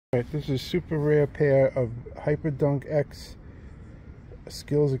Alright, this is a super rare pair of HYPERDUNK X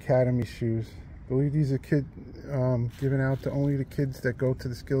Skills Academy shoes. I believe these are given out to only the kids that go to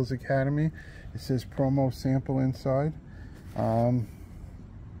the Skills Academy. It says promo sample inside. I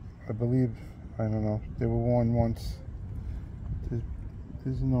believe, I don't know, they were worn once.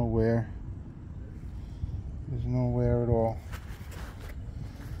 There's no wear. There's no wear at all.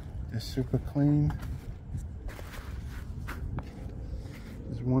 They're super clean.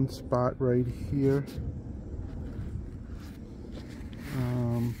 There's one spot right here.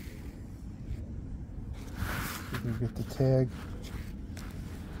 You can get the tag.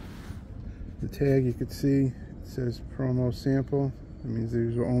 The tag, you can see, it says promo sample. That means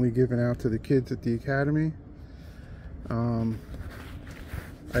these were only given out to the kids at the academy. I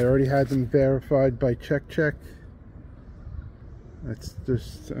already had them verified by Check. That's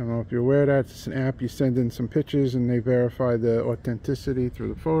just, I don't know if you're aware of that, it's an app. You send in some pictures and they verify the authenticity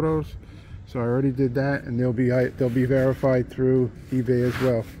through the photos. So I already did that, and they'll be verified through eBay as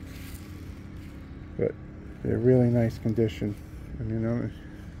well. But they're really nice condition. And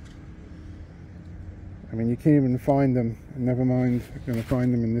I mean, you can't even find them. Never mind, you're gonna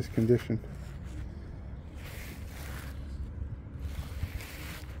find them in this condition.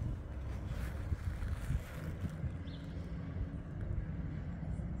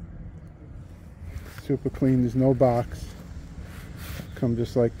 Super clean. There's no box. Come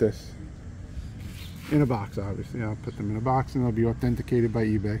just like this. In a box, obviously. I'll put them in a box and they'll be authenticated by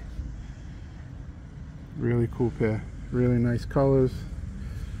eBay. Really cool pair. Really nice colors.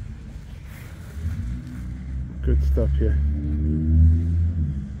 Good stuff here.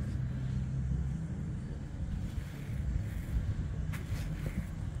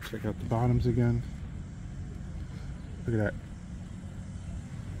 Check out the bottoms again. Look at that.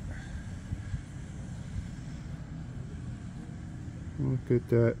 Look at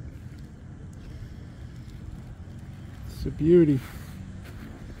that. It's a beauty.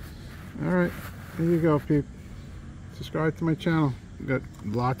 Alright, there you go, peep. Subscribe to my channel. Got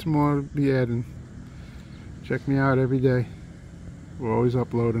lots more to be adding. Check me out every day. We're always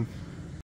uploading.